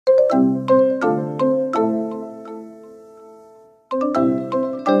Hey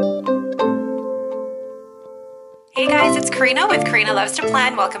guys, it's Karina with Karina Loves to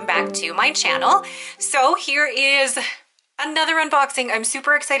Plan. Welcome back to my channel. So here is another unboxing. I'm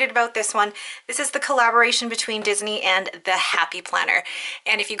super excited about this one. This is the collaboration between Disney and the Happy Planner.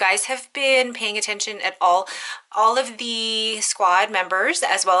 And if you guys have been paying attention at all of the squad members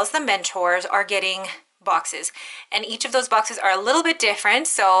as well as the mentors are getting boxes, and each of those boxes are a little bit different,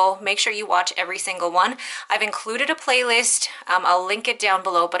 so make sure you watch every single one. I've included a playlist, I'll link it down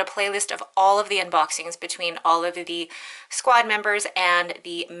below, but a playlist of all of the unboxings between all of the squad members and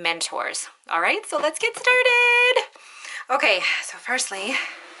the mentors. All right, so let's get started. Okay, so firstly,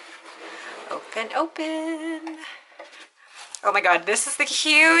 open. Oh my god, this is the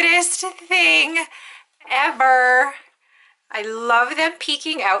cutest thing ever. I love them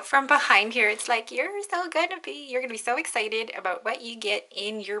peeking out from behind here. It's like, you're gonna be so excited about what you get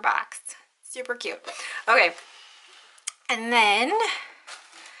in your box. Super cute. Okay, and then,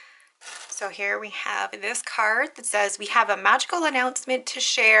 so here we have this card that says, we have a magical announcement to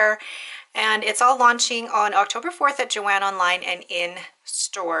share, and it's all launching on October 4th at Joann Online and in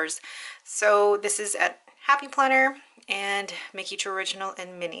stores. So this is at Happy Planner and Mickey to Original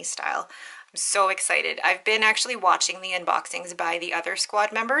and Minnie style. I'm so excited. I've been actually watching the unboxings by the other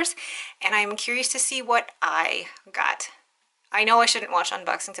squad members, and I'm curious to see what I got. I know I shouldn't watch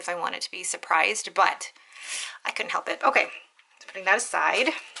unboxings if I wanted to be surprised, but I couldn't help it. Okay, so putting that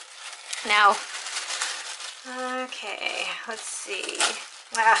aside. Now, okay, let's see.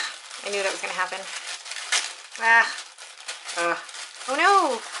 I knew that was going to happen. Oh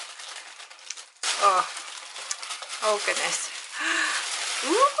no! Oh goodness.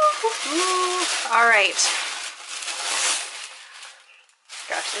 All right.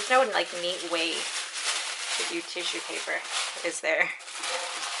 Gosh, there's no like neat way to do tissue paper, is there?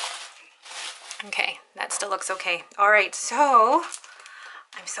 Okay, that still looks okay. All right, so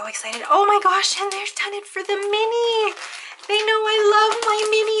I'm so excited. Oh my gosh, and they've done it for the Minnie. They know I love my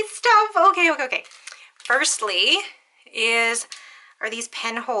Minnie stuff. Okay. Firstly are these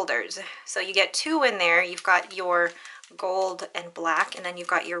pen holders. So you get two in there. You've got your gold and black, and then you've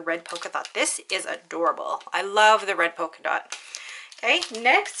got your red polka dot. This is adorable. I love the red polka dot. Okay,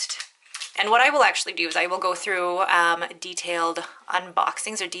 next, and what I will actually do is I will go through detailed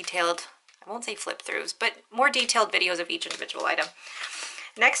unboxings, or detailed, I won't say flip throughs, but more detailed videos of each individual item.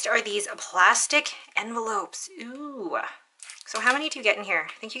 Next are these plastic envelopes. Ooh, so how many do you get in here?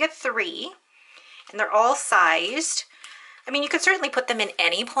 I think you get 3, and they're all sized. I mean, you could certainly put them in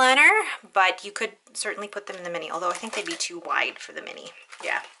any planner, but you could certainly put them in the Minnie, although I think they'd be too wide for the Minnie.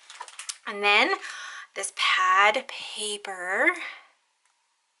 Yeah. And then this pad paper.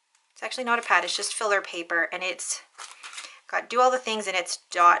 It's actually not a pad, it's just filler paper, and it's got do all the things in its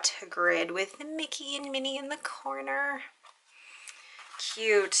dot grid with the Mickey and Minnie in the corner.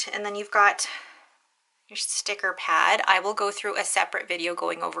 Cute. And then you've got your sticker pad. I will go through a separate video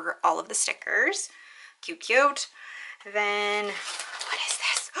going over all of the stickers. Cute. Then, what is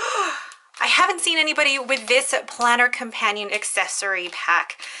this? I haven't seen anybody with this planner companion accessory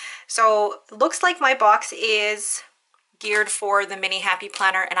pack. So looks like my box is geared for the Minnie Happy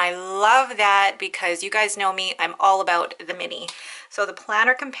Planner, and I love that because you guys know me, I'm all about the Minnie. So the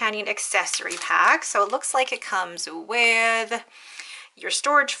planner companion accessory pack. So it looks like it comes with your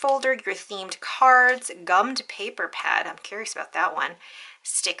storage folder, your themed cards, gummed paper pad. I'm curious about that one.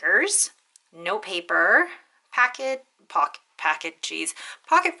 Stickers, note paper, pocket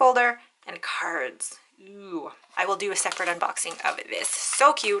folder, and cards. Ooh, I will do a separate unboxing of this.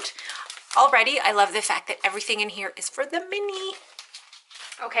 So cute. Already, I love the fact that everything in here is for the Minnie.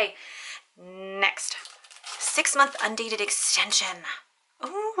 Okay, next, 6-month undated extension.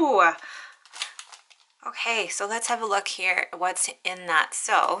 Ooh. Okay, so let's have a look here at what's in that.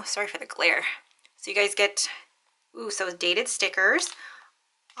 So, sorry for the glare. So you guys get, so dated stickers.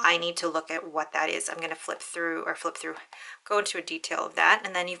 I need to look at what that is. I'm going to go into a detail of that.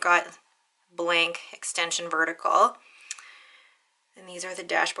 And then you've got blank extension vertical. And these are the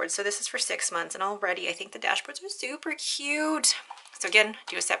dashboards. So this is for 6 months, and already I think the dashboards are super cute. So again,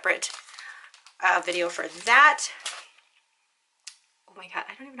 do a separate video for that. Oh my god,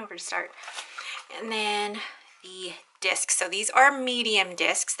 I don't even know where to start. And then the discs. So these are medium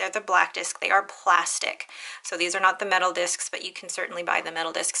discs. They're the black disc. They are plastic. So these are not the metal discs, but you can certainly buy the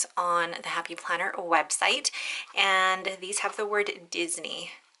metal discs on the Happy Planner website. And these have the word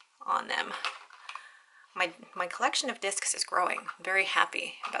Disney on them. My collection of discs is growing. I'm very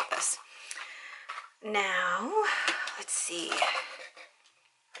happy about this. Now, let's see.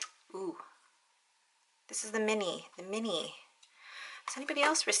 Ooh, this is the Minnie. Has anybody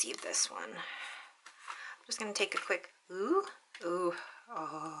else received this one? I'm just going to take a quick, ooh, ooh,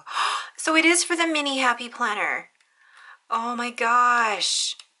 oh. So it is for the Minnie Happy Planner. Oh my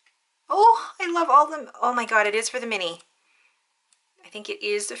gosh. Oh, I love all them. Oh my God, it is for the Minnie. I think it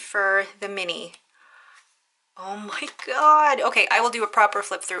is for the Minnie. Oh my God. Okay, I will do a proper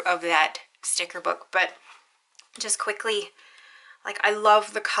flip through of that sticker book, but just quickly, like, I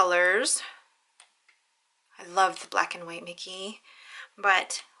love the colors. I love the black and white Mickey,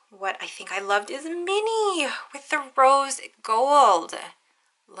 but what I think I loved is Minnie with the rose gold.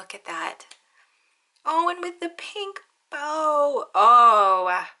 Look at that. Oh, and with the pink bow.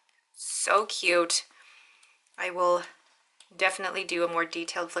 Oh, so cute. I will definitely do a more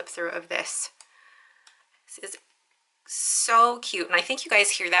detailed flip through of this. This is so cute, and I think you guys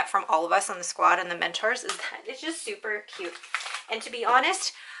hear that from all of us on the squad and the mentors, is that it's just super cute. And to be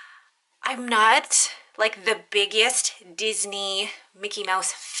honest, I'm not like the biggest Disney Mickey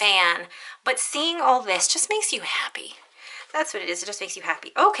Mouse fan, but seeing all this just makes you happy. That's what it is. It just makes you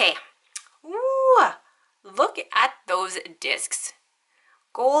happy. Okay. Ooh, look at those discs.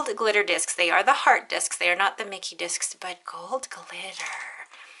 Gold glitter discs. They are the heart discs. They are not the Mickey discs, but gold glitter.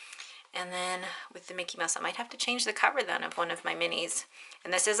 And then with the Mickey Mouse, I might have to change the cover then of one of my minis.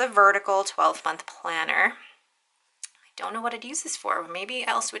 And this is a vertical 12-month planner. I don't know what I'd use this for. Maybe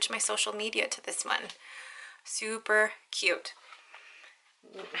I'll switch my social media to this one. Super cute.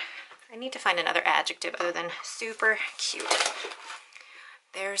 I need to find another adjective other than super cute.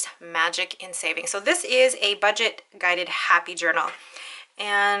 There's magic in saving. So this is a budget guided happy journal.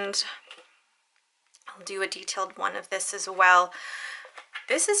 And I'll do a detailed one of this as well.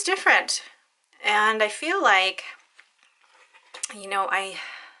 This is different. And I feel like, you know,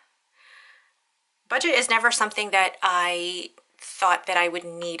 budget is never something that I thought that I would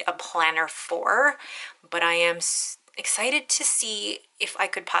need a planner for, but I am excited to see if I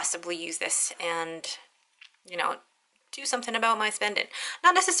could possibly use this and, you know, do something about my spending.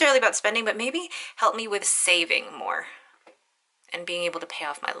 Not necessarily about spending, but maybe help me with saving more and being able to pay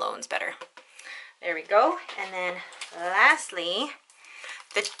off my loans better. There we go. And then lastly,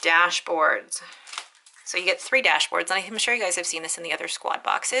 the dashboards. So you get 3 dashboards, and I'm sure you guys have seen this in the other squad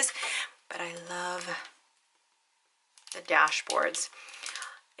boxes, but I love the dashboards.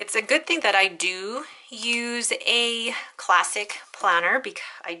 It's a good thing that I do use a classic planner, because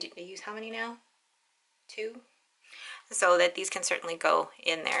I use how many now? 2? So that these can certainly go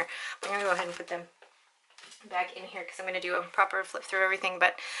in there. I'm gonna go ahead and put them back in here because I'm gonna do a proper flip through everything.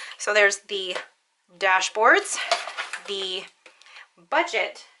 But so there's the dashboards, the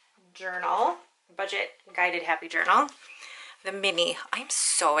budget journal, budget guided happy journal, the Minnie. I'm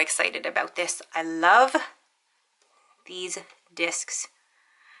so excited about this. I love these discs.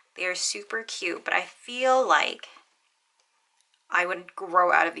 They are super cute, but I feel like I would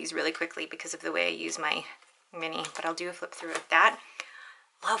grow out of these really quickly because of the way I use my Minnie, but I'll do a flip through of that.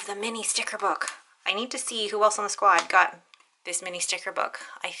 Love the Minnie sticker book. I need to see who else on the squad got this Minnie sticker book.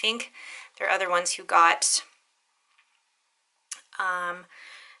 I think there are other ones who got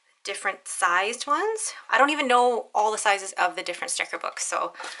different sized ones. I don't even know all the sizes of the different sticker books,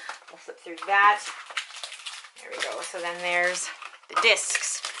 so we'll flip through that. There we go. So then there's the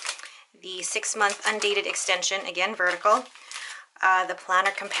discs, the 6-month undated extension, again vertical, the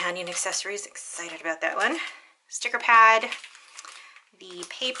planner companion accessories, excited about that one, sticker pad, the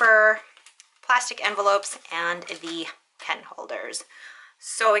paper, plastic envelopes, and the pen holders.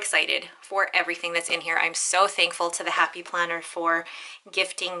 So excited for everything that's in here. I'm so thankful to the Happy Planner for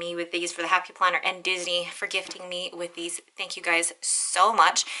gifting me with these, for the Happy Planner and Disney for gifting me with these. Thank you guys so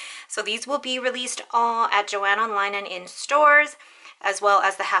much. So these will be released at Joann Online and in stores, as well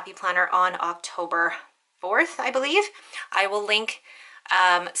as the Happy Planner on October 4th, I believe. I will link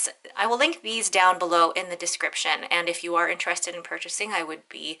these down below in the description, and if you are interested in purchasing, I would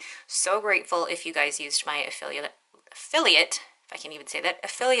be so grateful if you guys used my affiliate, if I can even say that,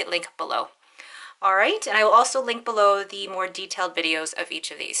 affiliate link below. All right, and I will also link below the more detailed videos of each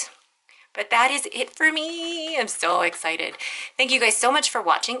of these. But that is it for me. I'm so excited. Thank you guys so much for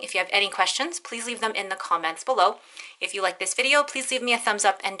watching. If you have any questions, please leave them in the comments below. If you like this video, please leave me a thumbs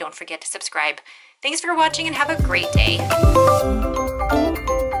up and don't forget to subscribe. Thanks for watching and have a great day.